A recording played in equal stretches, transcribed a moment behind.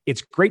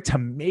it's great to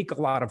make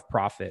a lot of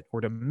profit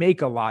or to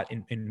make a lot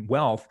in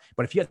wealth.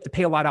 But if you have to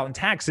pay a lot out in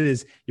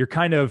taxes, you're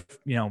kind of,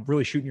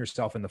 really shooting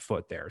yourself in the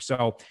foot there.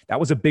 So that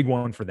was a big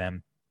one for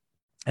them.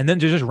 And then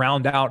to just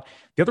round out,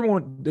 the other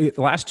one, the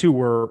last two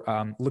were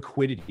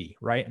liquidity,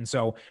 right? And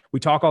so we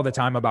talk all the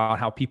time about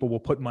how people will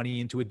put money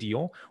into a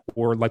deal,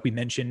 or like we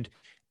mentioned,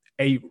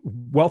 a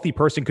wealthy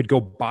person could go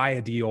buy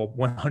a deal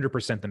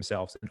 100%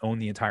 themselves and own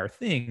the entire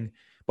thing,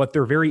 but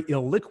they're very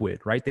illiquid,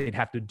 right? They'd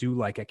have to do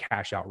like a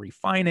cash out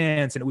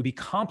refinance, and it would be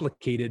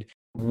complicated.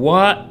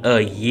 What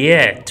a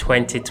year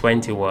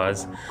 2020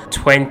 was.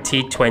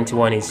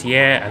 2021 is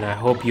here, and I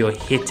hope you're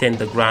hitting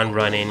the ground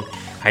running.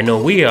 I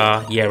know we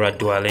are here at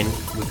Dwellynn.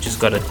 We've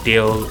just got a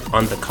deal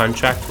on the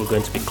contract we're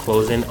going to be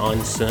closing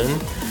on soon.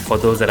 For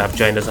those that have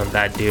joined us on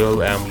that deal,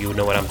 you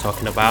know what I'm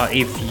talking about.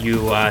 If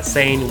you are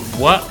saying,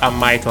 what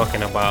am I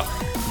talking about?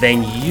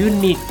 Then you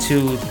need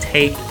to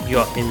take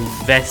your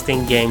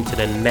investing game to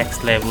the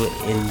next level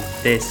in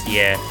this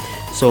year.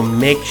 So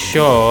make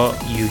sure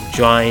you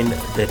join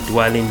the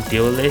Dwellynn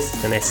deal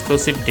list, an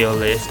exclusive deal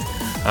list.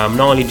 Not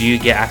only do you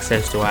get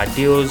access to our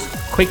deals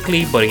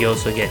quickly, but you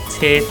also get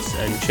tips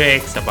and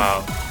tricks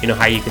about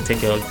how you can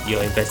take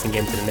your investing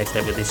game to the next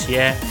level this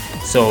year.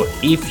 So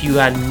if you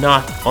are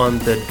not on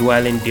the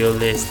Dwellynn deal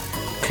list,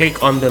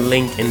 click on the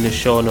link in the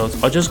show notes,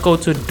 or just go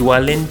to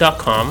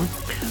dwellynn.com.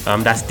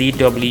 That's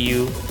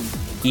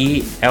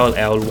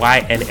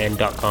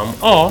DWELLYNN.com,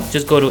 or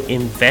just go to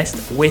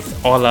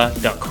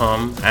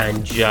investwithola.com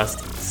and just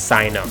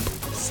sign up.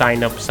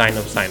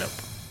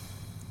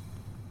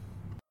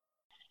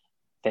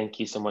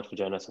 Thank you so much for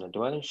joining us on the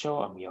Dwellynn Show.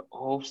 I'm your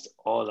host,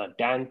 Ola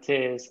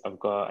Dantes. I've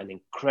got an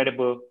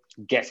incredible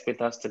guest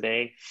with us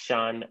today,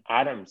 Sean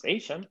Adams. Hey,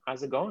 Sean,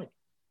 how's it going?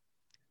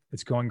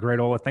 It's going great,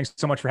 Ola. Thanks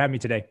so much for having me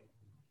today.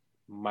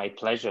 My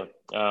pleasure.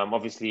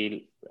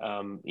 Obviously,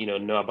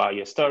 know about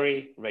your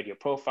story, read your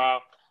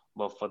profile.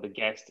 But for the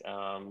guest,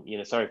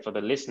 for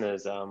the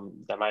listeners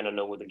that might not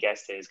know who the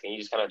guest is, can you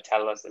just kind of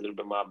tell us a little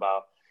bit more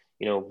about,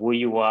 who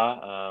you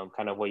are,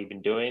 kind of what you've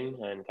been doing,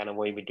 and kind of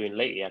what you've been doing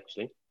lately,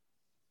 actually?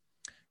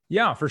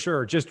 Yeah, for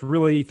sure. Just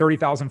really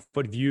 30,000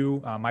 foot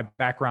view. My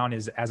background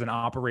is as an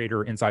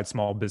operator inside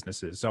small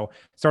businesses. So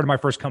started my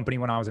first company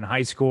when I was in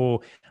high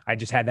school. I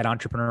just had that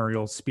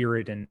entrepreneurial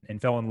spirit and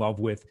fell in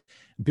love with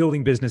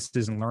building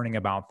businesses and learning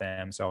about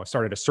them. So I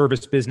started a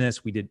service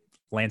business. We did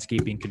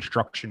landscaping,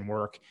 construction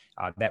work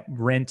that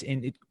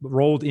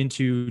rolled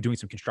into doing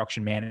some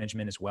construction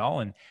management as well.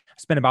 And I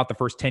spent about the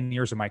first 10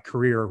 years of my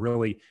career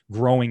really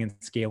growing and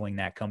scaling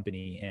that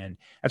company. And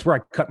that's where I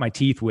cut my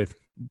teeth with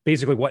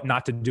basically what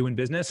not to do in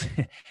business.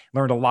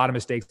 Learned a lot of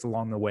mistakes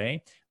along the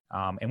way.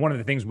 And one of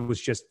the things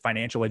was just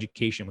financial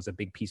education was a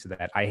big piece of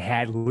that. I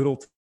had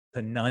little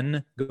to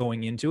none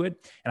going into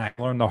it. And I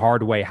learned the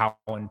hard way how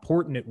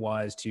important it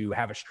was to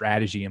have a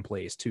strategy in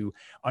place, to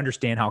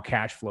understand how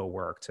cash flow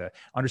worked, to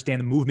understand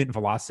the movement and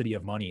velocity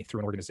of money through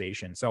an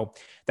organization. So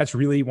that's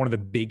really one of the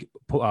big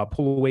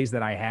pullaways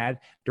that I had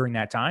during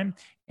that time.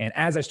 And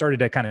as I started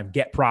to kind of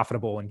get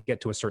profitable and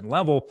get to a certain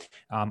level,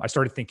 I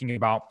started thinking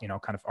about, all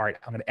right,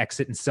 I'm going to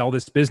exit and sell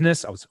this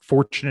business. I was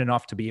fortunate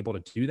enough to be able to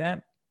do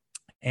that.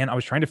 And I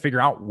was trying to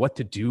figure out what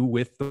to do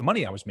with the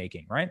money I was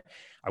making, right?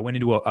 I went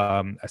into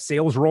a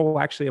sales role.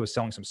 Actually, I was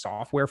selling some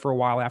software for a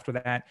while after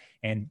that.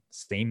 And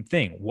same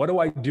thing. What do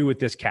I do with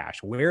this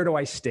cash? Where do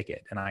I stick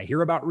it? And I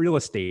hear about real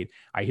estate.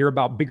 I hear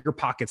about bigger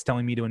pockets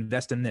telling me to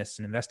invest in this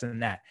and invest in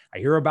that. I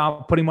hear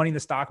about putting money in the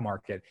stock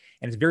market.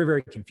 And it's very,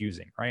 very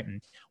confusing, right?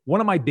 And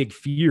one of my big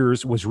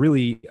fears was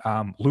really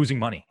losing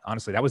money.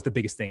 Honestly, that was the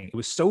biggest thing. It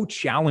was so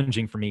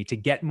challenging for me to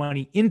get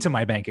money into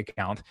my bank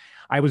account.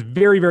 I was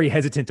very, very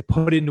hesitant to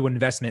put into an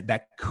investment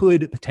that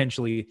could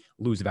potentially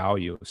lose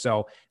value.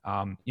 So,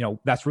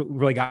 that's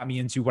really got me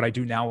into what I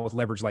do now with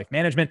Leverage Life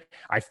Management.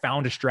 I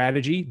found a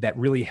strategy that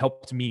really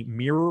helped me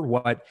mirror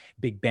what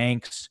big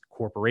banks,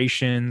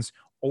 corporations,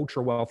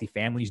 ultra wealthy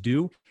families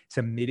do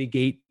to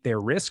mitigate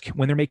their risk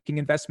when they're making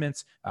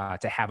investments,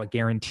 to have a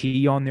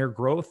guarantee on their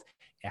growth,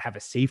 have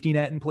a safety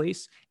net in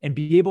place, and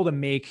be able to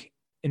make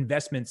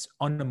investments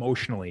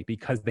unemotionally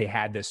because they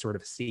had this sort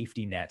of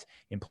safety net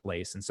in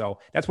place. And so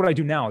that's what I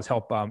do now, is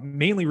help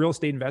mainly real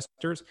estate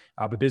investors,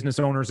 but business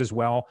owners as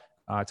well,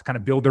 to kind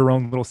of build their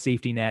own little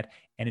safety net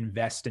and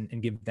invest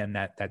and give them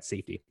that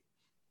safety.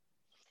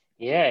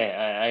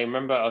 Yeah, I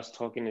remember I was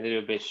talking a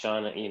little bit,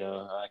 Sean, I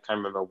can't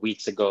remember,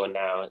 weeks ago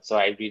now. So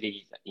I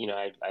really,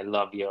 I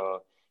love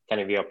your kind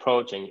of your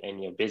approach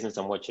and your business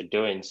and what you're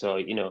doing. So,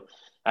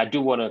 I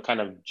do want to kind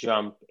of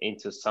jump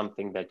into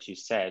something that you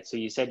said. So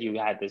you said you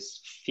had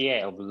this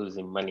fear of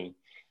losing money.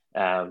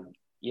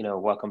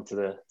 Welcome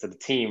to the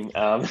team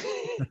of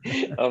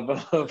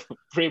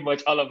pretty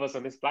much all of us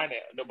on this planet.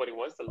 Nobody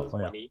wants to lose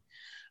money.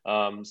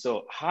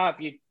 So how have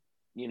you,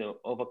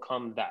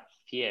 overcome that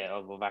fear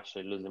of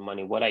actually losing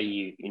money? What are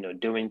you,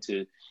 doing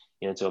to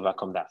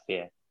overcome that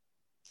fear?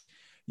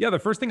 Yeah, the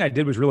first thing I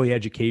did was really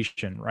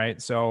education, right?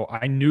 So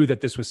I knew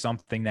that this was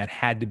something that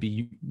had to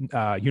be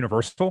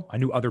universal. I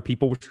knew other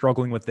people were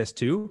struggling with this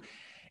too.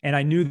 And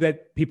I knew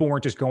that people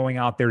weren't just going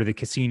out there to the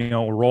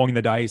casino, rolling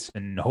the dice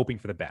and hoping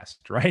for the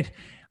best, right?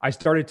 I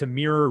started to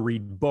mirror,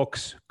 read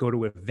books, go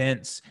to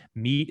events,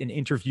 meet and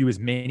interview as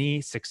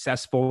many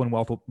successful and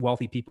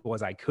wealthy people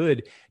as I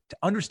could to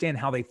understand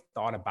how they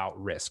thought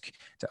about risk,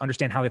 to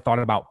understand how they thought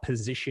about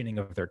positioning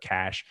of their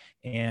cash.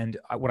 And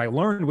what I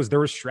learned was there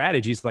were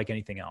strategies like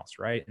anything else,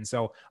 right? And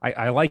so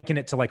I liken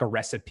it to like a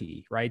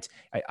recipe, right?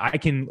 I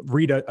can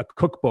read a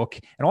cookbook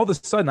and all of a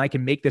sudden I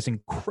can make this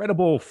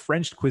incredible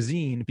French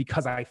cuisine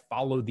because I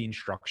followed the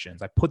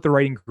instructions. I put the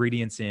right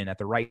ingredients in at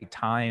the right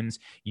times,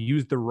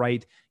 used the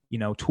right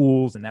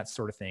tools and that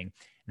sort of thing. And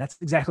that's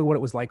exactly what it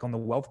was like on the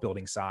wealth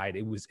building side.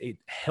 It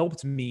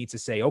helped me to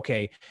say,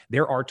 okay,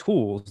 there are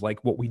tools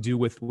like what we do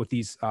with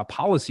these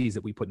policies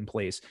that we put in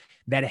place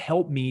that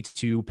help me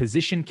to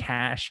position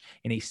cash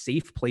in a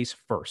safe place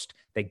first,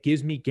 that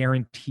gives me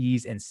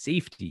guarantees and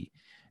safety.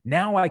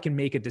 Now I can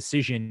make a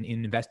decision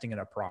in investing in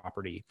a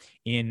property,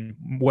 in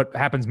what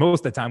happens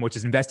most of the time, which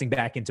is investing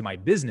back into my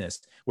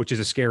business, which is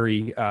a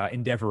scary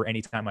endeavor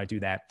anytime I do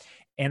that.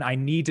 And I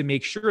need to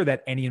make sure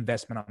that any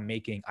investment I'm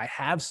making, I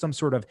have some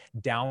sort of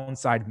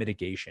downside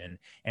mitigation.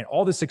 And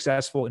all the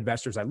successful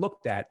investors I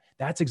looked at,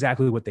 that's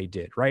exactly what they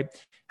did, right?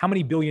 How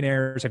many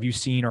billionaires have you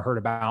seen or heard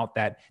about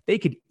that they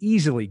could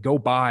easily go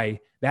buy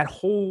that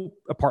whole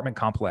apartment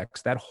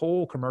complex, that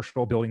whole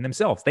commercial building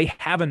themselves? They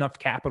have enough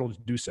capital to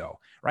do so,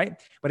 right?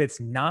 But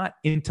it's not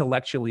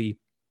intellectually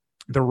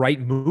the right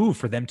move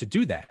for them to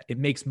do that. It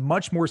makes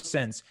much more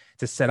sense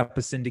to set up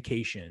a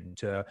syndication,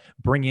 to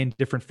bring in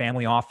different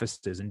family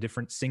offices and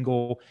different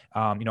single,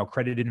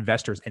 accredited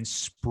investors and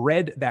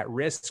spread that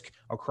risk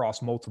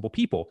across multiple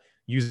people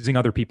using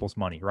other people's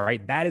money,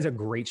 right? That is a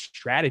great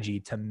strategy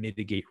to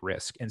mitigate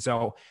risk. And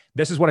so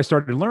this is what I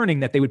started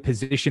learning, that they would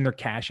position their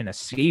cash in a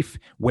safe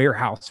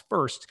warehouse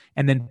first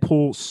and then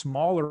pull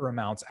smaller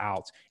amounts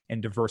out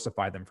and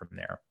diversify them from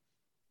there.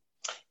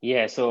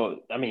 Yeah, so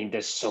I mean,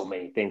 there's so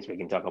many things we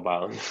can talk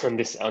about on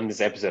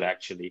this episode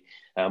actually.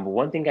 But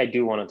one thing I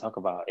do want to talk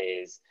about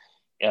is,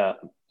 I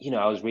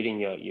was reading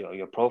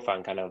your profile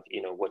and kind of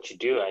what you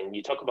do, and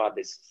you talk about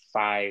this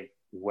 5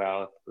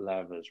 wealth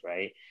levers,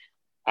 right?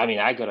 I mean,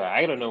 I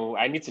gotta know.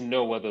 I need to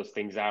know what those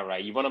things are,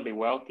 right? You want to be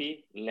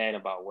wealthy, learn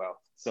about wealth.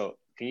 So,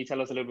 can you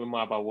tell us a little bit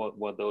more about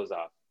what those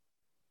are?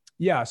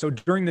 Yeah. So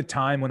during the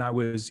time when I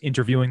was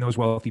interviewing those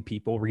wealthy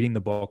people, reading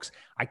the books,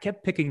 I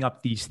kept picking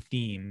up these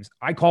themes.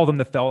 I call them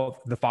the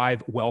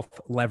 5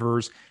 wealth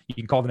levers. You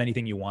can call them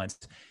anything you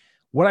want.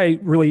 What I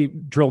really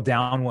drilled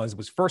down was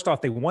first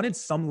off, they wanted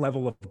some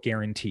level of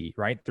guarantee,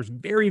 right? There's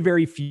very,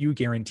 very few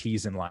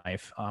guarantees in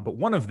life. But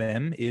one of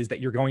them is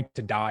that you're going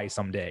to die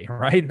someday,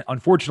 right?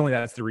 Unfortunately,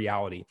 that's the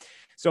reality.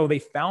 So they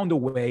found a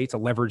way to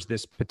leverage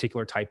this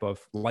particular type of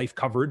life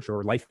coverage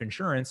or life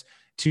insurance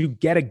to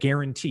get a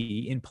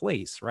guarantee in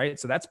place, right?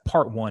 So that's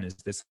part one, is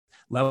this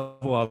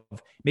level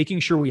of making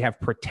sure we have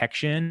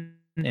protection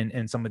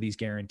and some of these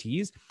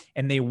guarantees.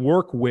 And they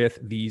work with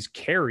these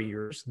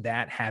carriers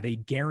that have a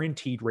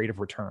guaranteed rate of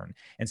return.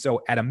 And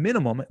so at a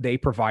minimum, they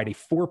provide a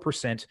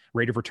 4%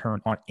 rate of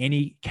return on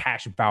any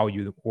cash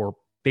value or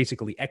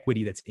basically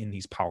equity that's in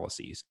these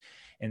policies.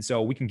 And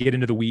so we can get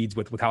into the weeds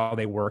with how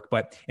they work.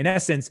 But in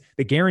essence,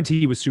 the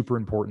guarantee was super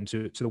important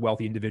to the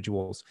wealthy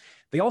individuals.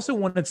 They also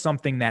wanted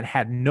something that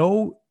had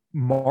no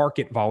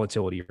market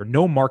volatility or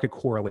no market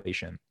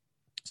correlation.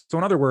 So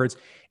in other words,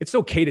 it's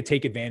okay to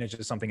take advantage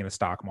of something in the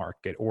stock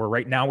market, or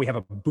right now we have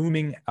a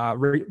booming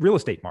real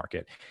estate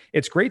market.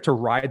 It's great to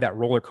ride that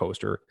roller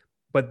coaster,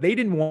 but they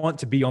didn't want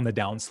to be on the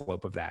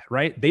downslope of that,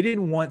 right? They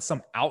didn't want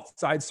some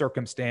outside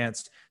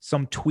circumstance,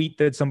 some tweet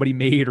that somebody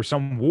made or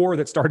some war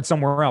that started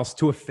somewhere else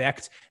to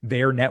affect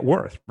their net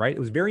worth, right? It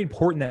was very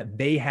important that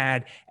they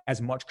had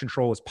as much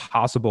control as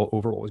possible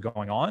over what was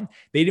going on.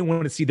 They didn't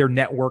want to see their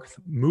net worth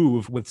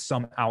move with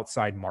some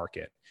outside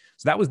market.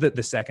 So that was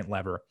the second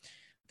lever.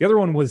 The other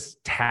one was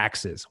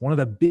taxes. One of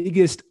the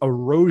biggest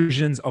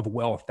erosions of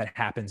wealth that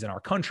happens in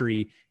our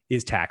country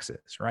is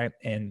taxes, right?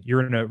 And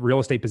you're in a real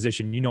estate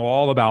position, you know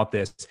all about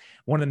this.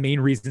 One of the main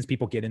reasons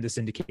people get into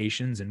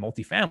syndications and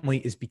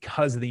multifamily is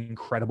because of the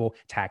incredible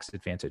tax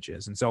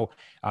advantages. And so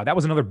that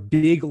was another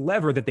big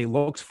lever that they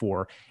looked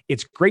for.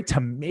 It's great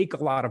to make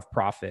a lot of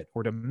profit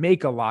or to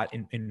make a lot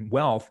in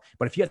wealth,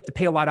 but if you have to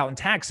pay a lot out in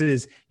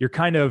taxes, you're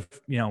kind of,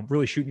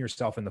 really shooting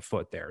yourself in the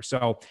foot there.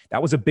 So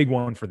that was a big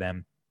one for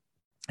them.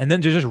 And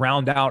then to just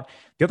round out,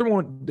 the other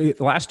one, the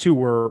last two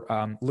were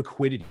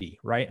liquidity,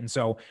 right? And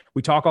so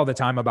we talk all the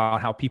time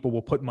about how people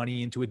will put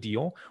money into a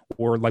deal,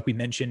 or like we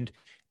mentioned,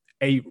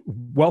 a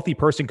wealthy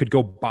person could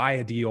go buy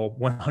a deal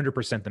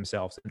 100%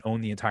 themselves and own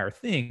the entire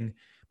thing,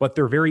 but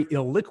they're very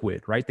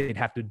illiquid, right? They'd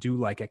have to do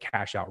like a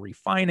cash out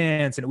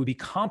refinance, and it would be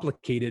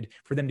complicated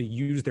for them to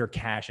use their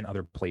cash in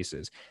other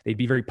places. They'd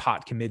be very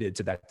pot committed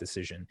to that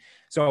decision.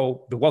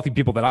 So the wealthy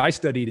people that I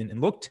studied and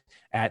looked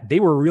at, they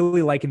were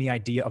really liking the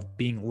idea of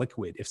being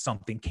liquid. If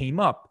something came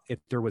up, if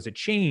there was a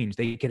change,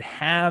 they could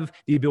have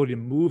the ability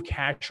to move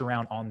cash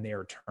around on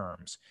their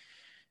terms.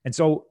 And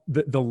so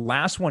the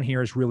last one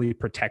here is really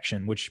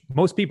protection, which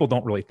most people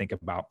don't really think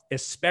about,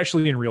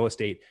 especially in real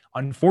estate.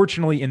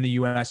 Unfortunately, in the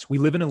US, we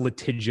live in a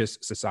litigious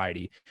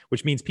society,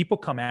 which means people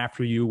come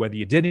after you whether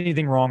you did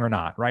anything wrong or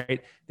not,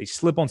 right? They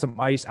slip on some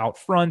ice out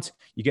front,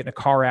 you get in a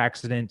car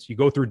accident, you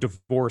go through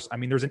divorce. I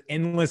mean, there's an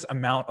endless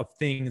amount of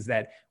things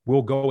that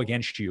will go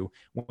against you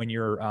when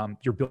you're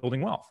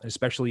building wealth,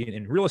 especially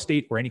in real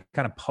estate or any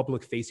kind of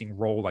public facing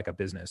role like a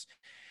business.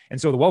 And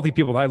so the wealthy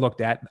people that I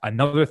looked at,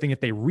 another thing that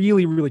they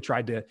really, really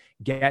tried to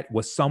get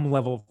was some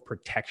level of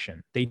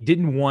protection. They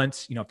didn't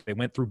want, if they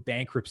went through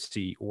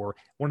bankruptcy or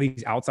one of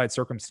these outside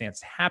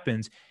circumstances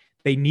happens,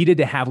 they needed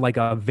to have like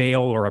a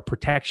veil or a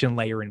protection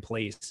layer in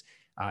place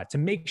to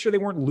make sure they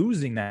weren't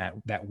losing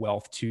that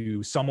wealth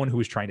to someone who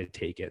was trying to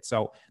take it.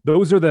 So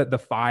those are the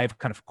 5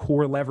 kind of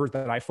core levers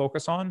that I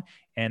focus on.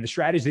 And the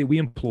strategy that we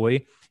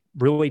employ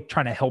really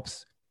trying to help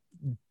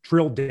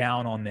drill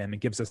down on them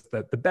and gives us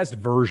the best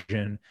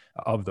version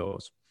of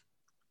those.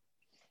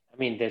 I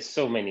mean, there's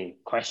so many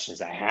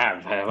questions I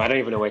have. I don't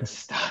even know where to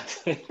start.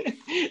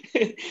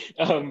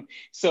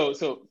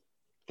 So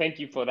thank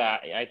you for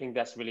that. I think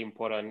that's really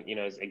important.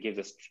 It gives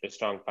us a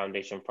strong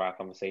foundation for our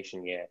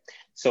conversation here.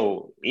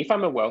 So if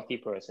I'm a wealthy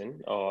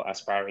person or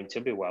aspiring to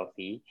be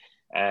wealthy,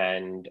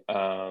 and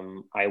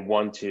I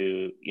want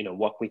to,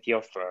 work with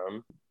your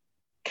firm,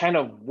 kind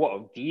of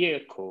what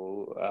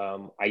vehicle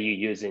are you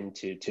using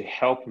to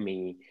help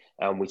me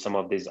with some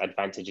of these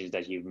advantages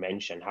that you've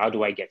mentioned? How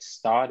do I get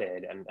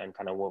started, and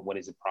kind of what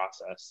is the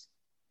process?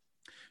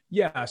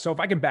 Yeah. So if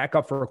I can back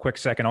up for a quick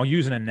second, I'll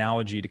use an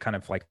analogy to kind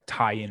of like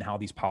tie in how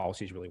these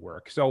policies really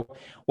work. So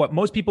what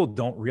most people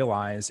don't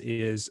realize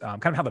is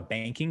kind of how the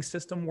banking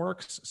system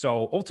works.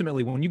 So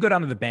ultimately, when you go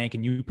down to the bank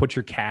and you put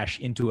your cash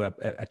into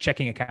a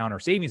checking account or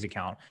savings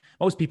account,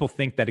 most people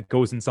think that it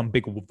goes in some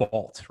big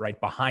vault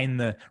right behind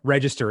the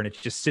register and it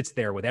just sits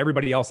there with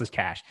everybody else's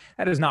cash.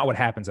 That is not what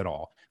happens at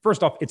all.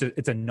 First off,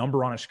 it's a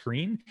number on a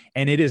screen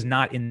and it is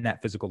not in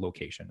that physical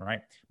location,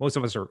 right? Most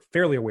of us are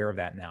fairly aware of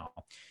that now.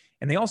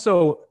 And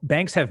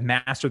banks have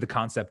mastered the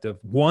concept of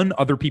one,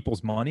 other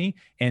people's money,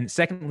 and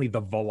secondly,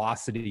 the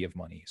velocity of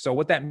money. So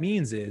what that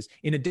means is,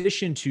 in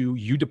addition to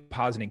you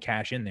depositing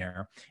cash in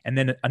there, and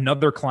then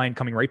another client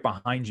coming right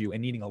behind you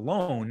and needing a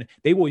loan,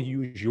 they will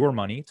use your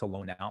money to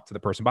loan out to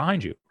the person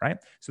behind you, right?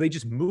 So they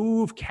just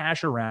move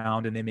cash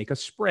around and they make a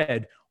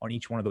spread on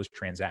each one of those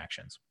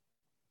transactions.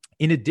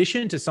 In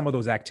addition to some of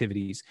those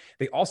activities,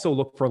 they also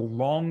look for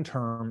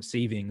long-term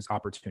savings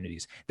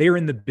opportunities. They are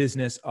in the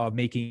business of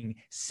making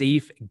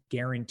safe,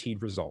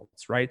 guaranteed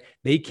results, right?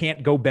 They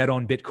can't go bet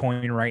on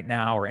Bitcoin right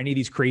now or any of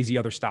these crazy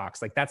other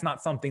stocks. Like that's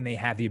not something they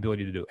have the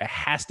ability to do. It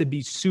has to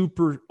be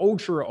super,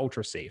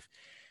 ultra safe.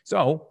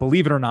 So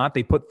believe it or not,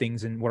 they put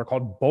things in what are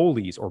called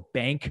BOLIs or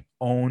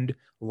bank-owned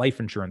life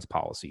insurance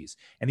policies.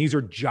 And these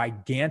are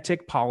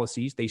gigantic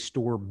policies. They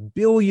store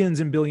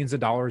billions and billions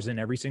of dollars in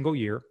every single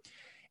year.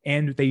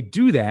 And they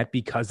do that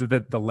because of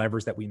the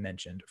levers that we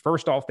mentioned.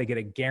 First off, they get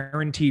a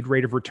guaranteed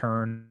rate of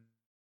return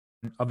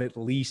of at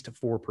least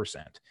 4%.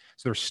 So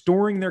they're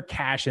storing their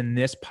cash in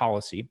this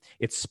policy.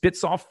 It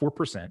spits off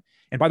 4%.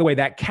 And by the way,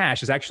 that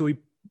cash is actually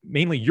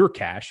mainly your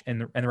cash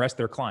and the rest of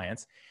their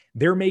clients.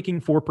 They're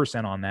making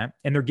 4% on that.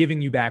 And they're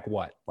giving you back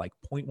what? Like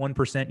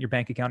 0.1% in your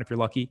bank account if you're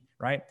lucky,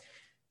 right?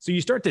 So you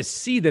start to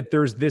see that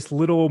there's this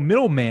little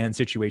middleman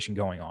situation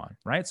going on,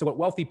 right? So what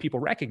wealthy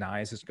people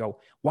recognize is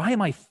why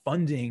am I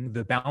funding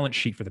the balance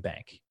sheet for the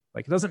bank?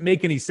 Like, it doesn't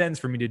make any sense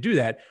for me to do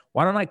that.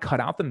 Why don't I cut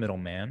out the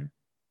middleman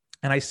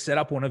and I set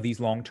up one of these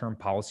long-term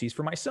policies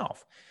for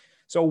myself?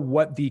 So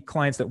what the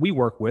clients that we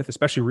work with,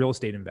 especially real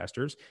estate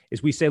investors,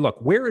 is we say, look,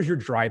 where is your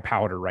dry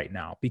powder right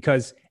now?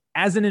 Because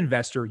as an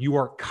investor, you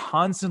are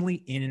constantly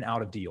in and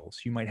out of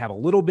deals. You might have a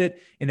little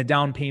bit in a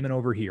down payment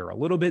over here, a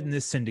little bit in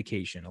this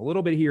syndication, a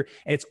little bit here,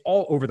 and it's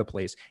all over the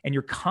place. And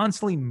you're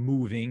constantly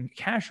moving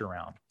cash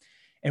around.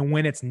 And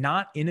when it's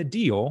not in a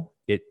deal,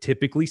 it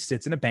typically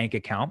sits in a bank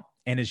account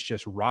and is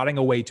just rotting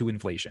away to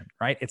inflation,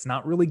 right? It's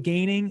not really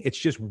gaining. It's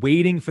just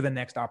waiting for the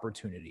next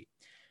opportunity.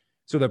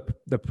 So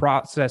the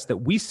process that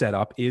we set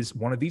up is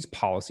one of these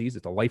policies.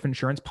 It's a life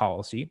insurance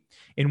policy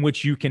in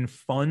which you can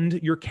fund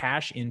your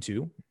cash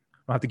into.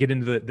 I'll have to get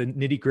into the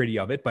nitty gritty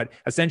of it, but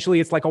essentially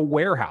it's like a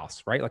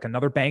warehouse, right? Like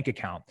another bank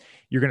account.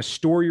 You're going to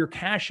store your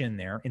cash in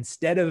there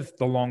instead of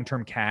the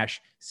long-term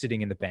cash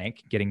sitting in the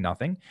bank, getting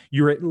nothing.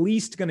 You're at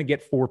least going to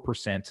get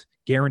 4%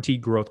 guaranteed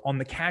growth on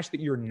the cash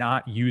that you're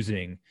not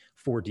using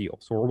for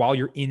deals or while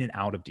you're in and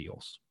out of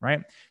deals,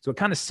 right? So it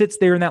kind of sits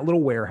there in that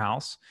little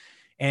warehouse.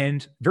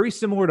 And very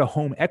similar to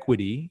home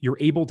equity, you're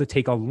able to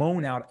take a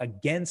loan out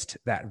against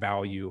that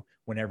value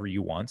whenever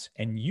you want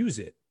and use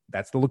it.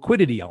 That's the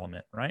liquidity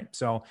element, right?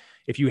 So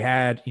if you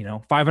had,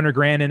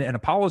 $500,000 in a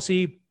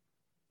policy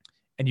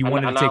and you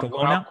wanted to take a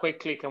loan out. How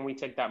quickly can we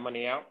take that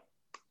money out?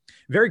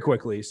 Very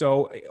quickly.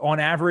 So on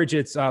average,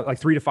 it's like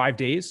 3 to 5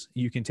 days.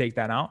 You can take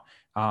that out.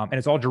 And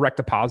it's all direct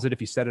deposit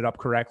if you set it up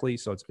correctly.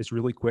 So it's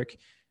really quick.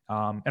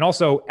 And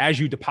also, as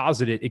you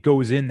deposit it, it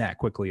goes in that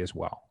quickly as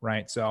well,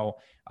 right? So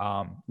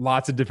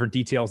lots of different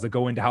details that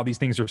go into how these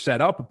things are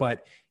set up.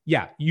 But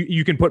yeah,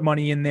 you can put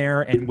money in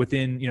there, and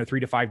within 3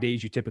 to 5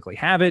 days, you typically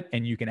have it,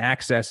 and you can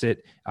access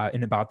it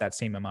in about that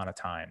same amount of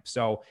time.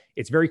 So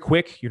it's very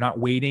quick. You're not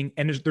waiting,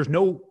 and there's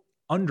no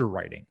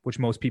underwriting, which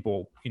most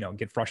people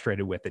get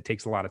frustrated with. It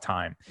takes a lot of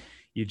time.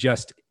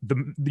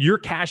 Your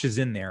cash is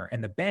in there,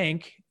 and the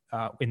bank,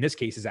 in this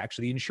case, is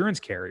actually the insurance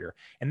carrier.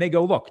 And they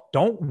go, look,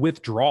 don't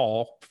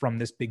withdraw from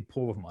this big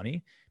pool of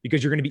money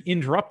because you're going to be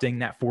interrupting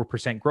that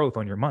 4% growth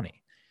on your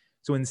money.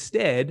 So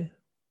instead,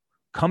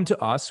 come to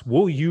us.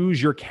 We'll use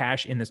your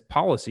cash in this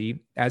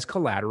policy as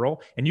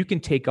collateral, and you can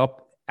take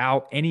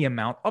out any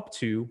amount up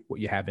to what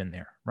you have in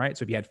there, right?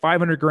 So if you had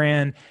 500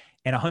 grand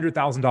and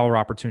 $100,000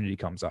 opportunity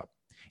comes up,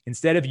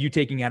 instead of you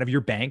taking out of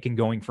your bank and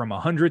going from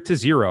 100 to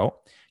 0,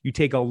 you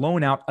take a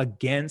loan out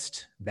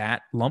against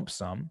that lump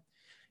sum.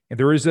 And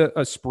there is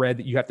a spread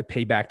that you have to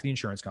pay back to the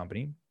insurance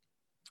company,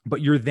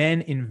 but you're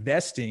then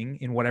investing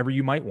in whatever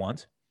you might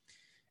want.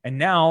 And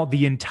now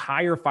the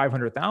entire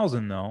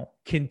 500,000 though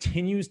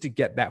continues to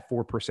get that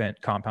 4%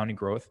 compounding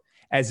growth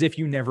as if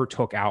you never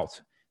took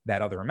out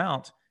that other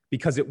amount,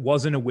 because it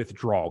wasn't a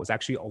withdrawal. It was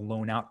actually a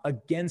loan out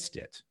against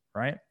it,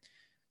 right?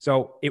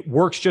 So it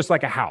works just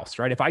like a house,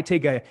 right? If I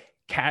take a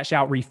cash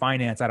out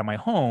refinance out of my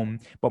home,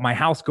 but my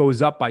house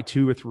goes up by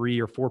 2 or 3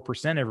 or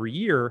 4% every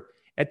year,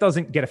 it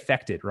doesn't get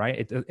affected,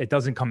 right? It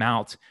doesn't come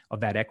out of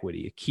that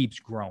equity. It keeps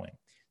growing.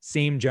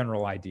 Same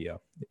general idea,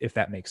 if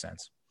that makes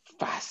sense.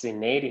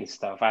 Fascinating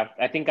stuff.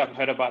 I think I've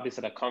heard about this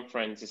at a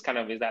conference. Is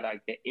that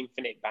like the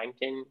infinite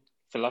banking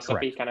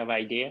philosophy? Correct. Kind of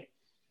idea?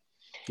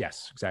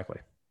 Yes, exactly.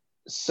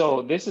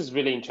 So this is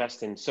really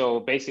interesting. So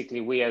basically,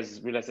 we as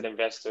real estate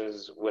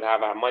investors would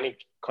have our money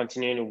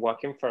continuing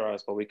working for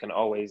us, but we can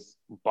always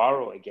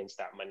borrow against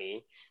that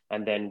money.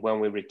 And then when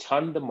we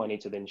return the money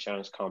to the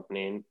insurance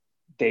company,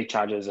 they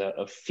charge us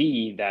a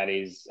fee that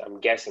is, I'm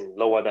guessing,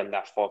 lower than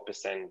that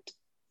 4%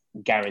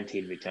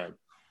 guaranteed return.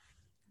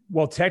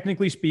 Well,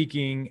 technically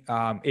speaking,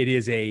 it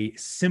is a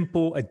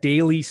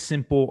daily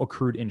simple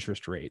accrued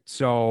interest rate.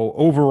 So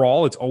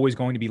overall, it's always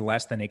going to be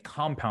less than a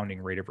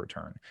compounding rate of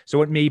return.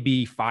 So it may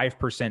be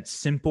 5%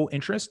 simple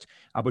interest,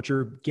 but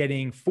you're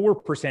getting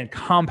 4%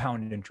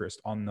 compounded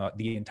interest on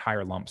the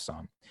entire lump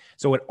sum.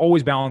 So it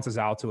always balances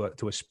out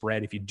to a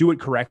spread. If you do it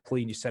correctly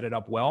and you set it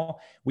up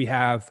well, we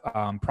have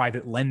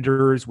private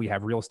lenders, we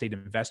have real estate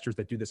investors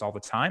that do this all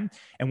the time.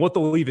 And what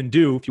they'll even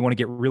do, if you want to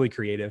get really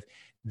creative,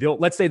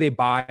 let's say they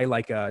buy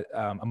like a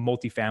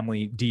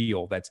multifamily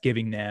deal that's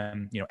giving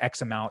them,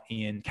 X amount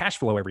in cash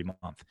flow every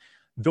month.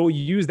 They'll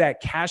use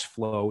that cash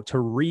flow to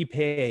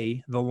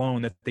repay the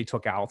loan that they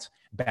took out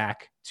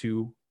back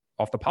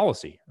off the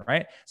policy,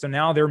 right? So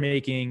now they're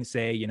making,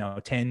 say,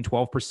 10,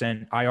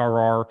 12%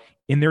 IRR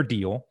in their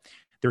deal.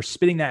 They're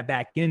spitting that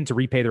back in to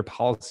repay their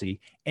policy,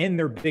 and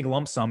their big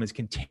lump sum is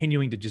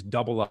continuing to just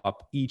double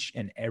up each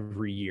and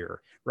every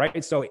year,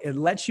 right? So it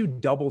lets you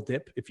double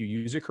dip if you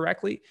use it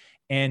correctly,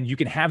 and you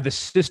can have the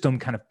system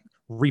kind of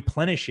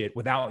replenish it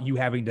without you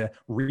having to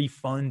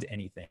refund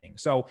anything.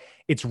 So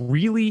it's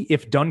really,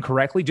 if done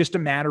correctly, just a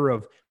matter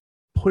of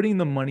putting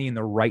the money in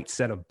the right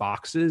set of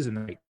boxes and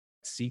the right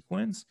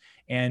sequence.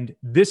 And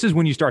this is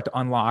when you start to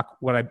unlock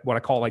what I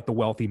call like the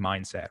wealthy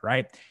mindset,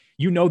 right?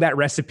 That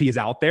recipe is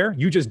out there.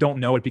 You just don't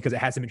know it because it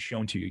hasn't been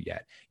shown to you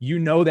yet.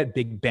 That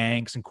big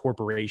banks and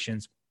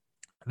corporations,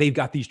 they've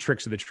got these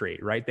tricks of the trade,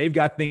 right? They've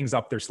got things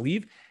up their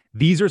sleeve.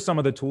 These are some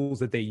of the tools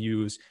that they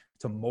use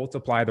to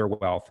multiply their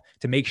wealth,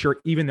 to make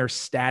sure even their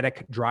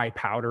static dry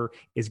powder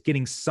is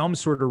getting some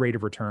sort of rate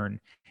of return,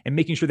 and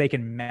making sure they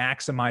can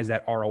maximize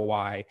that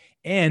ROI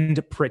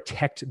and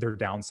protect their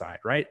downside,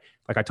 right?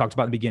 Like I talked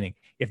about in the beginning,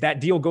 if that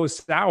deal goes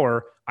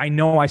sour, I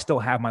know I still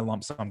have my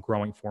lump sum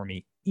growing for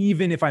me.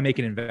 Even if I make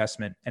an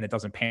investment and it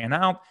doesn't pan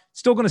out,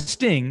 still going to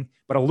sting,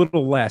 but a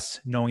little less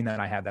knowing that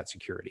I have that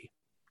security.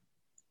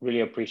 Really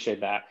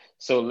appreciate that.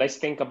 So let's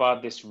think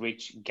about this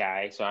rich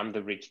guy. So I'm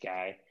the rich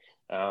guy.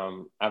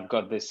 I've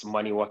got this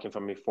money working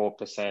for me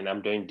 4%.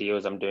 I'm doing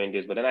deals, but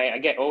then I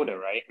get older,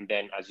 right? And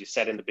then, as you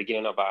said in the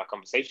beginning of our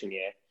conversation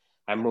here,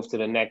 I move to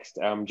the next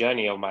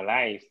journey of my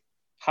life.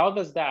 How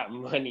does that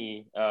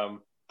money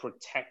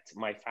protect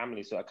my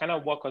family? So I kind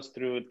of walk us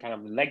through kind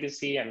of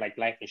legacy and like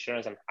life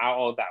insurance and how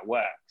all that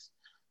works.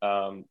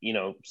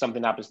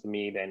 Something happens to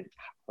me, then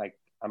like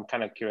I'm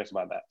kind of curious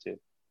about that too.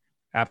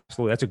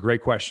 Absolutely. That's a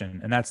great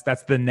question. And that's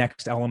the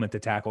next element to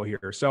tackle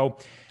here. So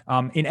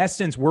in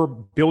essence, we're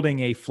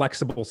building a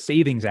flexible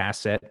savings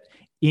asset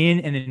in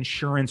an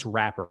insurance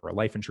wrapper, a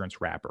life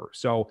insurance wrapper.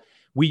 So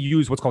we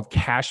use what's called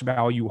cash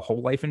value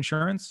whole life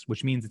insurance,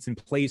 which means it's in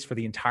place for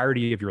the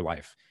entirety of your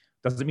life.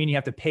 Doesn't mean you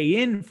have to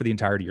pay in for the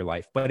entirety of your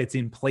life, but it's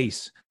in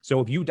place.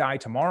 So if you die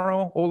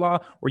tomorrow, Ola,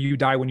 or you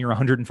die when you're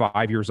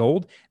 105 years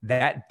old,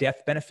 that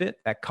death benefit,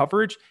 that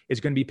coverage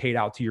is going to be paid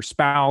out to your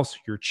spouse,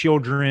 your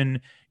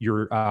children,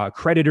 your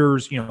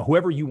creditors,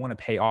 whoever you want to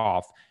pay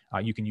off.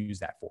 you can use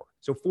that for.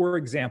 So for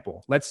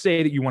example, let's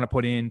say that you want to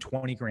put in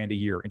 20 grand a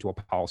year into a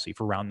policy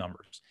for round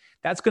numbers.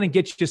 That's going to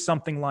get you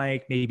something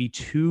like maybe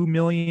 2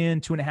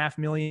 million, 2.5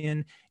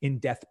 million in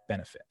death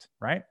benefit,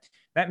 right?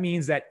 That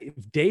means that if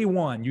day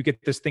one, you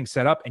get this thing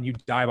set up and you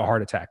die of a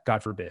heart attack,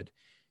 God forbid,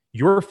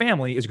 your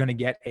family is going to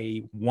get a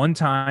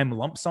one-time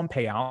lump sum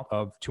payout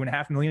of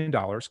 $2.5 million,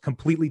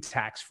 completely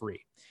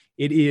tax-free.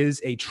 It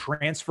is a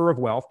transfer of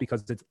wealth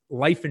because it's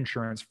life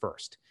insurance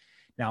first.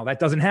 Now, that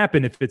doesn't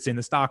happen if it's in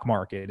the stock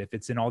market, if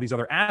it's in all these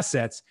other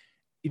assets.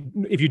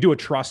 If you do a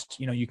trust,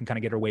 you can kind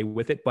of get away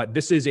with it. But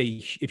this is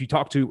if you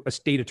talk to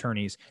estate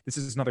attorneys, this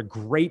is another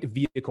great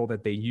vehicle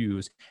that they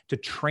use to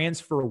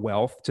transfer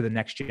wealth to the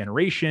next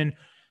generation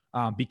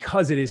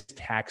because it is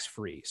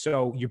tax-free.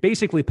 So you're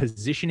basically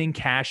positioning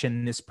cash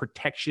in this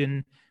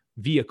protection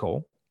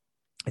vehicle.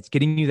 It's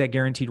getting you that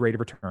guaranteed rate of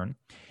return.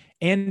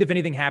 And if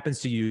anything happens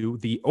to you,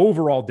 the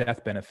overall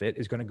death benefit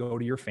is going to go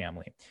to your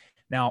family.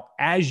 Now,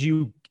 as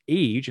you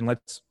age, and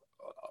let's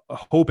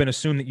hope and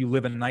assume that you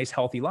live a nice,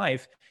 healthy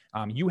life,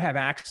 you have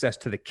access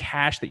to the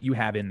cash that you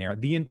have in there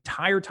the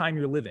entire time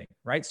you're living,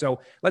 right? So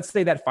let's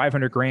say that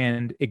 500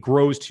 grand, it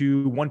grows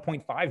to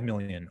 1.5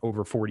 million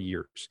over 40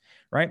 years,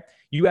 right?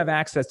 You have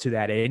access to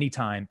that at any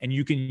time and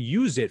you can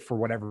use it for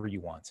whatever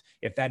you want.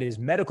 If that is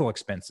medical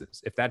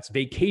expenses, if that's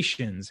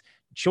vacations,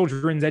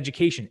 children's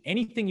education,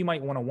 anything you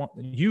might want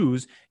to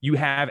use, you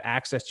have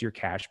access to your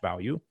cash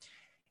value.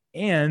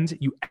 And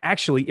you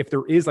actually, if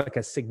there is like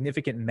a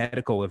significant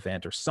medical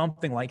event or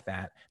something like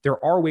that,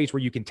 there are ways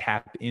where you can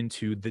tap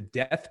into the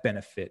death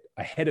benefit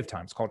ahead of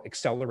time. It's called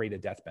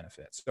accelerated death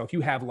benefits. So if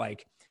you have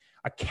like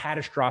a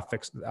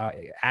catastrophic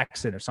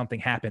accident or something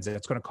happens and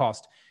it's going to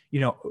cost,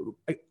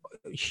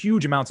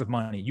 huge amounts of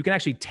money, you can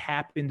actually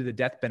tap into the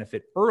death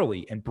benefit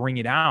early and bring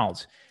it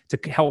out to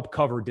help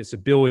cover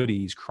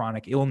disabilities,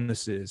 chronic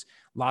illnesses,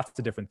 lots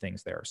of different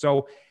things there.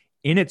 So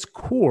in its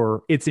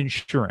core, it's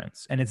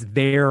insurance, and it's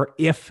there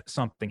if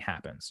something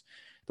happens.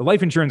 The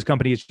life insurance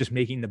company is just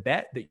making the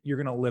bet that you're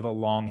going to live a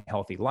long,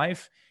 healthy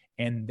life,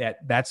 and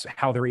that's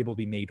how they're able to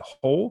be made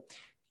whole.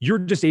 You're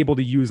just able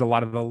to use a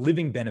lot of the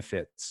living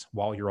benefits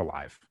while you're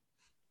alive.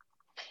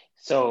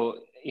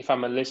 So if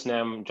I'm a listener,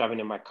 I'm driving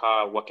in my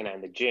car, working out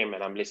in the gym,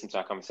 and I'm listening to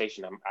our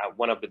conversation,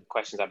 one of the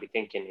questions I'll be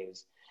thinking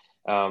is,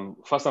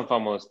 first and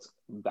foremost,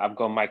 I've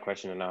got my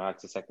question and I'll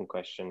ask the second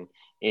question.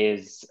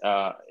 Is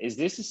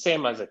this the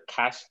same as a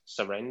cash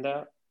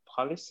surrender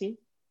policy?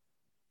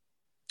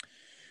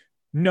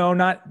 No,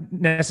 not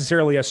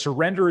necessarily. A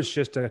surrender is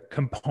just a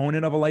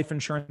component of a life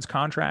insurance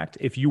contract.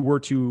 If you were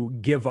to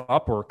give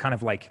up or kind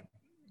of like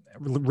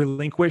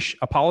relinquish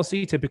a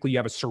policy, typically you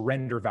have a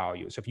surrender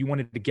value. So if you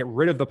wanted to get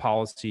rid of the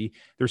policy,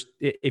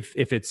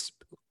 if it's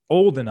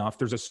old enough,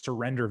 there's a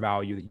surrender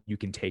value that you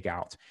can take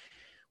out.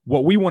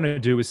 What we want to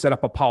do is set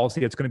up a policy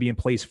that's going to be in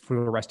place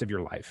for the rest of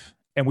your life.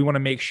 And we want to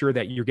make sure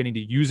that you're getting to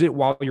use it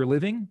while you're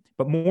living,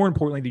 but more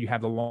importantly, that you have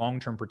the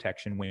long-term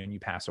protection when you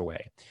pass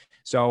away.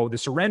 So the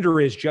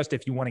surrender is just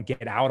if you want to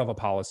get out of a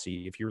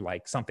policy, if you're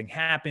like something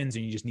happens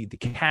and you just need the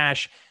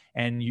cash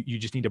and you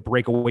just need to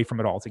break away from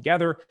it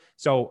altogether.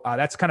 So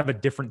that's kind of a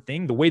different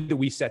thing. The way that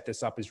we set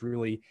this up is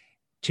really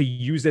to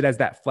use it as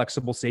that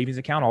flexible savings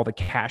account, all the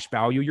cash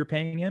value you're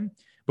paying in.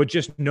 But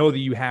just know that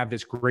you have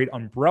this great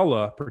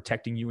umbrella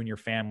protecting you and your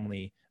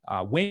family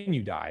when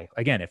you die.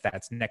 Again, if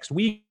that's next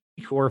week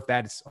or if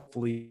that's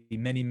hopefully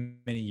many,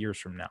 many years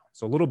from now.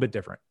 So a little bit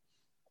different.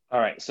 All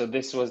right. So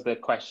this was the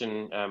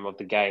question of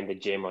the guy in the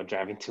gym or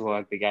driving to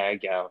work, the guy or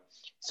girl.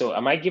 So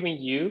am I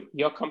giving you,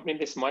 your company,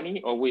 this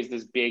money, or is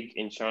this big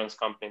insurance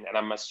company? And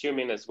I'm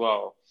assuming as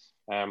well,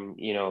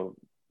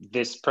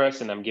 this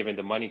person I'm giving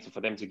the money to, for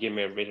them to give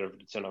me a rate of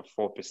return of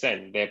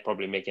 4%, they're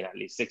probably making at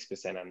least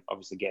 6% and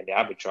obviously getting the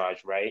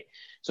arbitrage, right?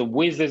 So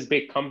with this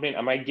big company,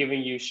 am I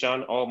giving you,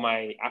 Sean, all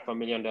my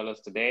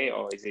 $500,000 today,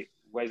 or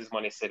where's this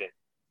money sitting?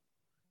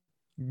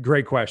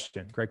 Great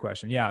question.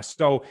 Yeah.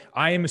 So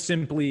I am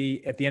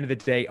simply, at the end of the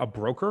day, a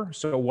broker.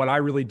 So what I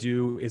really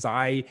do is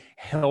I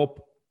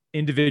help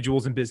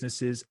individuals and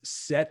businesses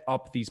set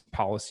up these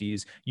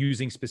policies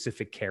using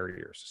specific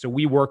carriers. So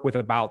we work with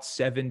about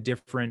 7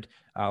 different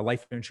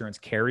life insurance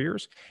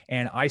carriers.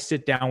 And I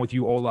sit down with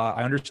you, Ola.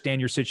 I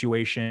understand your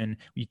situation.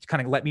 You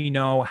kind of let me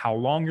know how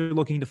long you're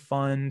looking to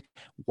fund,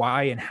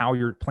 why and how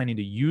you're planning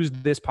to use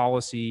this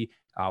policy,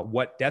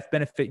 what death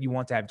benefit you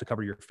want to have to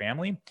cover your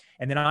family.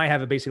 And then I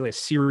have basically a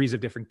series of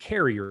different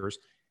carriers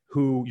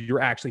who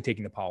you're actually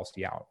taking the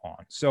policy out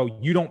on. So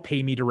you don't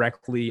pay me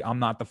directly. I'm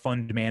not the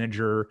fund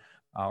manager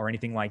or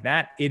anything like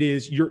that. It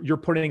is, you're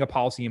putting a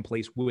policy in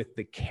place with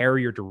the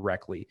carrier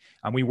directly.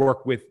 We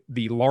work with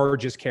the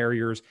largest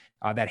carriers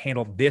that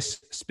handle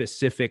this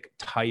specific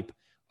type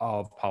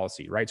of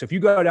policy, right? So if you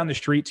go down the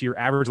street to your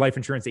average life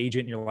insurance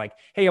agent and you're like,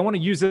 hey, I want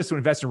to use this to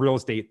invest in real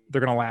estate, they're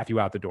going to laugh you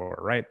out the door,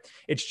 right?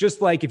 It's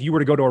just like if you were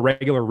to go to a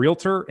regular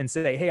realtor and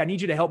say, hey, I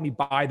need you to help me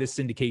buy this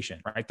syndication,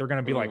 right? They're going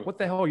to be like, what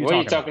the hell are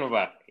you talking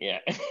about? Yeah.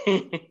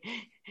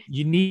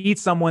 You need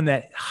someone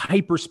that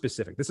hyper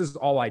specific. This is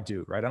all I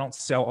do, right? I don't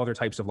sell other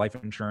types of life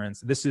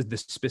insurance. This is the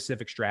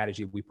specific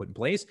strategy we put in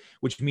place,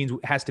 which means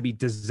it has to be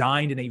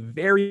designed in a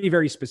very,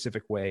 very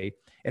specific way.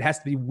 It has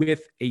to be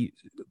with a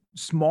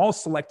small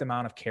select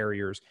amount of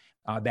carriers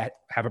that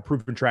have a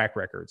proven track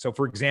record. So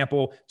for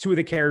example, two of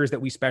the carriers that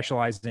we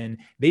specialize in,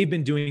 they've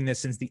been doing this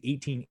since the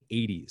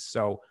 1880s.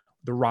 So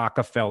the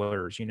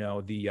Rockefellers,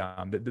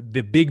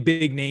 the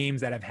big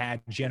names that have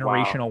had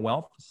generational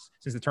wealth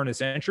since the turn of the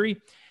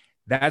century.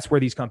 That's where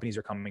these companies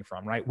are coming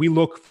from, right? We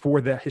look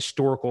for the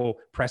historical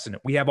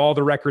precedent. We have all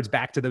the records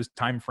back to those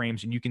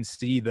timeframes, and you can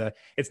see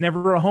it's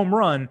never a home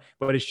run,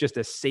 but it's just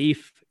a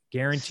safe,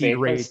 guaranteed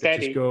rate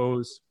that just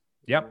goes,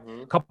 a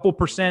couple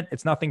percent.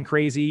 It's nothing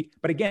crazy,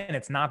 but again,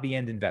 it's not the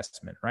end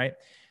investment, right?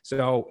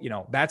 So,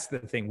 that's the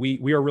thing.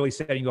 We are really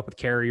setting you up with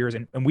carriers,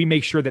 and we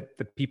make sure that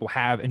the people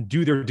have and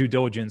do their due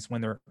diligence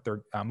when they're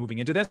moving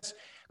into this.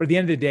 But at the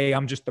end of the day,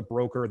 I'm just the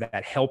broker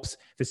that helps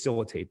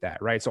facilitate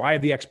that, right? So I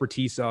have the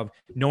expertise of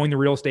knowing the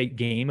real estate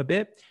game a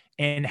bit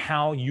and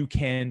how you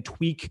can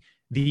tweak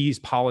these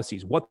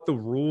policies, what the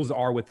rules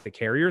are with the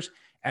carriers.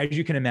 As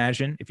you can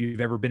imagine, if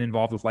you've ever been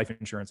involved with life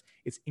insurance,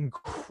 it's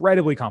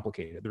incredibly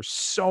complicated. There's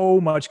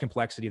so much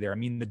complexity there. I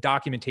mean, the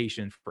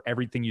documentation for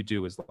everything you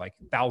do is like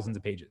thousands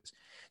of pages.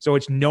 So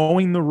it's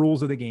knowing the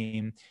rules of the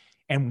game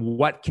and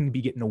what can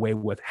be getting away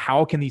with.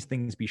 How can these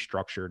things be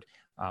structured?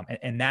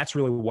 And that's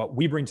really what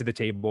we bring to the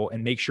table,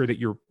 and make sure that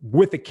you're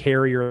with a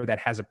carrier that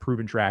has a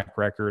proven track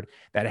record,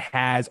 that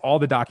has all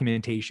the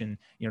documentation,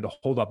 to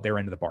hold up their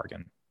end of the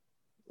bargain.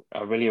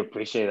 I really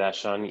appreciate that,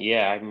 Sean.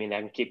 Yeah, I mean,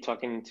 I can keep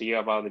talking to you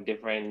about the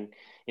different,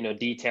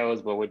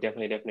 details, but we're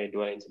definitely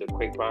doing into the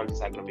quick round. It's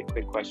like going to be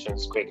quick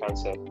questions, quick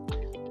answer.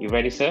 You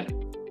ready, sir?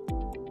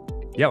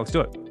 Yeah, let's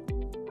do it.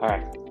 All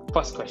right.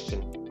 First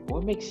question.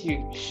 What makes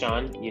you,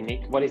 Sean,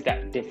 unique? What is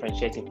that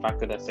differentiating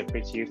factor that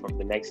separates you from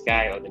the next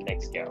guy or the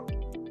next girl?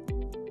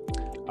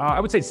 I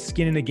would say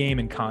skin in the game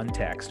and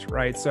context,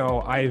 right?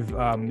 So I've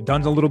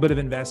done a little bit of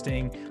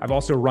investing. I've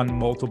also run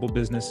multiple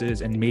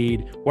businesses and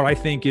made what I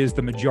think is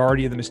the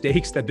majority of the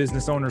mistakes that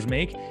business owners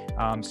make.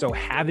 So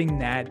having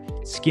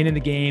that skin in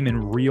the game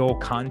and real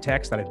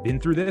context that I've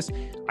been through this,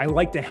 I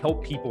like to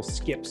help people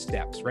skip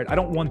steps, right? I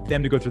don't want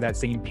them to go through that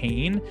same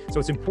pain. So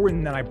it's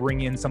important that I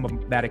bring in some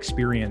of that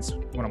experience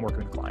when I'm working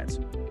with clients.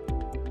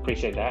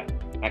 Appreciate that.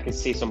 I can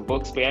see some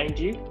books behind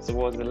you. So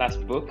what was the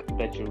last book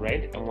that you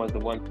read, and what was the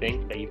one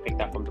thing that you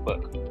picked up from the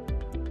book?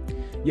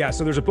 Yeah,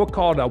 so there's a book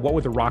called What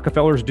Would the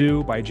Rockefellers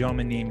Do by a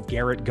gentleman named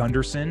Garrett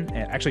Gunderson, and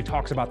it actually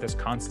talks about this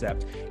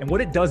concept. And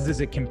what it does is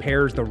it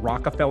compares the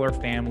Rockefeller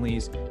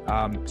families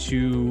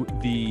to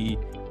the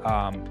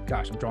I'm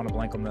drawing a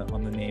blank on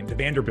the name, the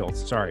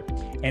Vanderbilts, sorry.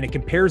 And it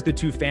compares the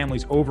two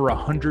families over a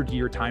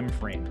 100-year time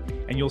frame.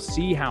 And you'll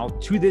see how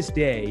to this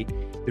day,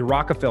 the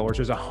Rockefellers,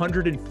 there's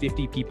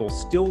 150 people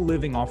still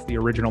living off the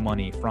original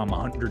money from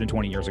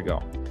 120 years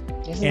ago.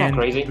 Isn't that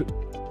crazy?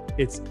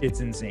 It's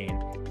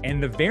insane.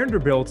 And the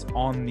Vanderbilts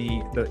on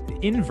the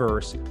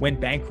inverse went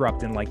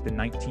bankrupt in like the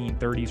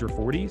 1930s or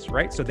 40s,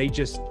 right? So they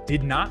just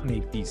did not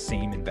make these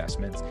same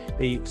investments.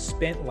 They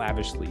spent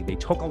lavishly, they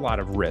took a lot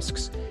of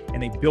risks,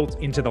 and they built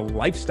into the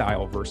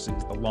lifestyle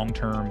versus the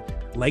long-term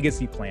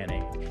legacy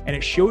planning. And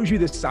it shows you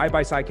this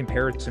side-by-side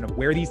comparison of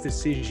where these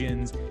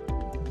decisions,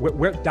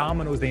 where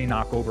dominoes they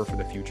knock over for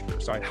the future.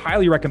 So I'd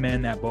highly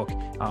recommend that book.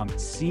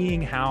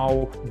 Seeing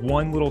how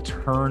one little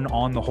turn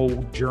on the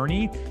whole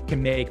journey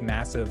can make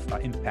massive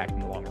impact in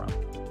the long run.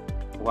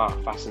 Wow,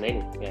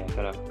 fascinating. Yeah,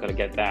 gotta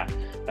get that.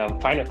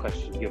 Final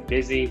question. You're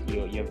busy.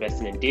 You're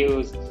investing in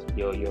deals.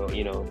 You're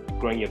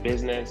growing your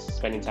business,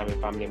 spending time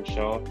with family. I'm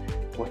sure.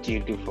 What do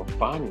you do for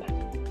fun?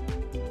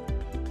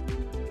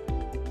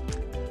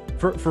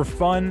 For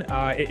fun,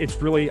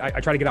 it's really, I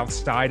try to get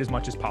outside as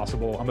much as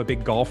possible. I'm a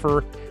big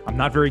golfer. I'm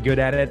not very good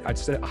at it.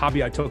 It's a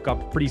hobby I took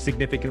up pretty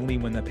significantly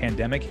when the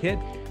pandemic hit.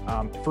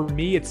 For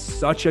me, it's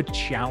such a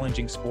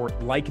challenging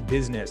sport, like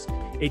business.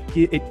 It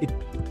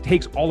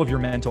takes all of your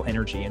mental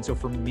energy. And so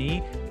for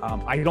me,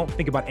 I don't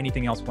think about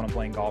anything else when I'm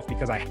playing golf,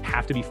 because I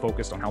have to be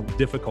focused on how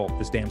difficult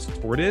this damn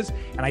sport is.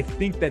 And I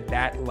think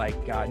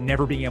that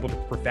never being able to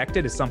perfect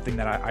it is something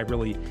that I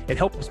really, it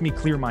helps me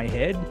clear my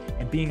head,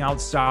 and being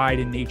outside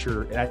in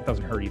nature, that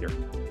doesn't hurt either.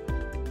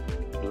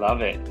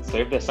 Love it. So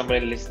if there's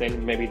somebody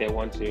listening, maybe they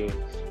want to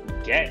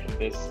get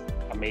this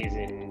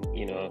amazing,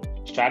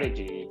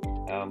 strategy,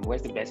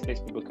 where's the best place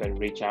people can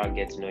reach out and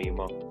get to know you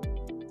more?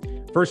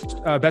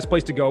 First, best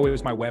place to go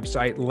is my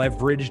website,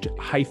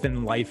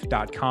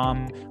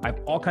 leveraged-life.com. I have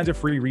all kinds of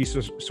free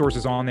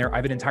resources on there. I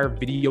have an entire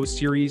video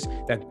series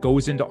that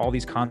goes into all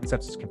these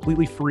concepts. It's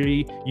completely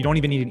free. You don't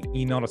even need an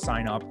email to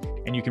sign up,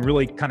 and you can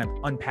really kind of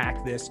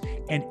unpack this.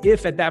 And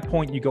if at that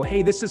point you go,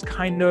 hey, this is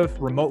kind of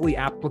remotely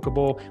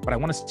applicable, but I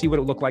want to see what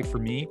it looked like for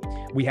me,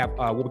 we have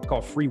what we call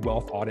a free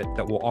wealth audit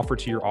that we'll offer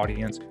to your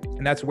audience.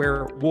 And that's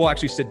where we'll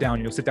actually sit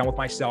down. You'll sit down with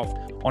myself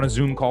on a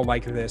Zoom call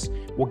like this.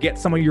 We'll get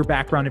some of your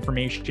background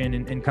information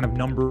and kind of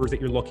numbers that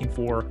you're looking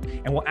for.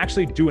 And we'll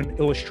actually do an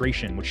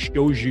illustration, which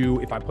shows you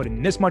if I put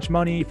in this much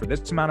money for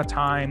this amount of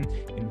time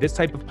in this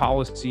type of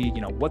policy,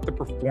 what the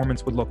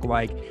performance would look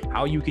like,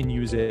 how you can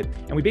use it.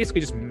 And we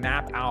basically just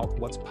map out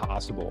what's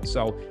possible.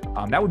 So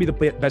that would be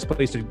the best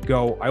place to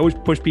go. I always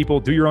push people,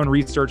 do your own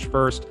research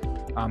first.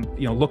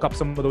 Look up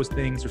some of those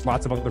things. There's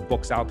lots of other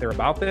books out there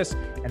about this.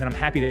 And then I'm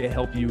happy to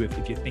help you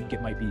if you think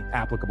it might be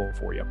applicable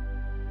for you.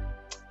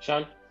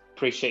 Sean,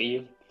 appreciate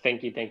you.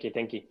 Thank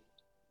you.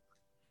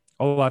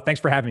 Oh, thanks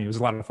for having me. It was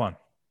a lot of fun.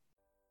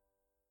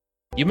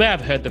 You may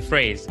have heard the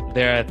phrase,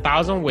 there are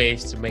 1,000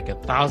 ways to make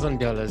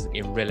 $1,000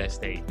 in real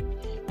estate.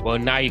 Well,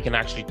 now you can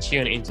actually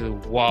tune into the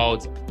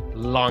world's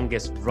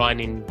longest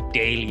running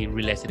daily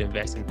real estate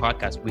investing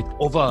podcast with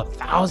over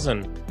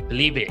 1,000,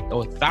 believe it,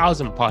 or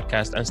 1,000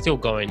 podcasts and still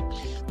going.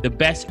 The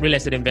Best Real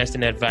Estate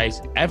Investing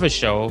Advice Ever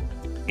show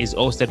is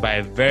hosted by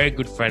a very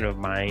good friend of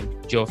mine,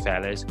 Joe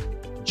Fellas.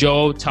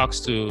 Joe talks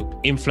to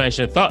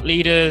influential thought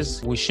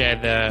leaders. We share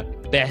the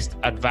best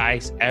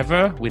advice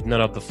ever with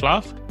none of the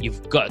fluff.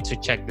 You've got to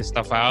check this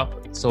stuff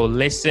out. So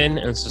listen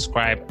and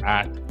subscribe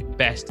at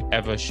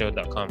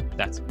bestevershow.com.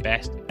 That's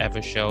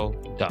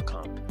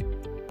bestevershow.com.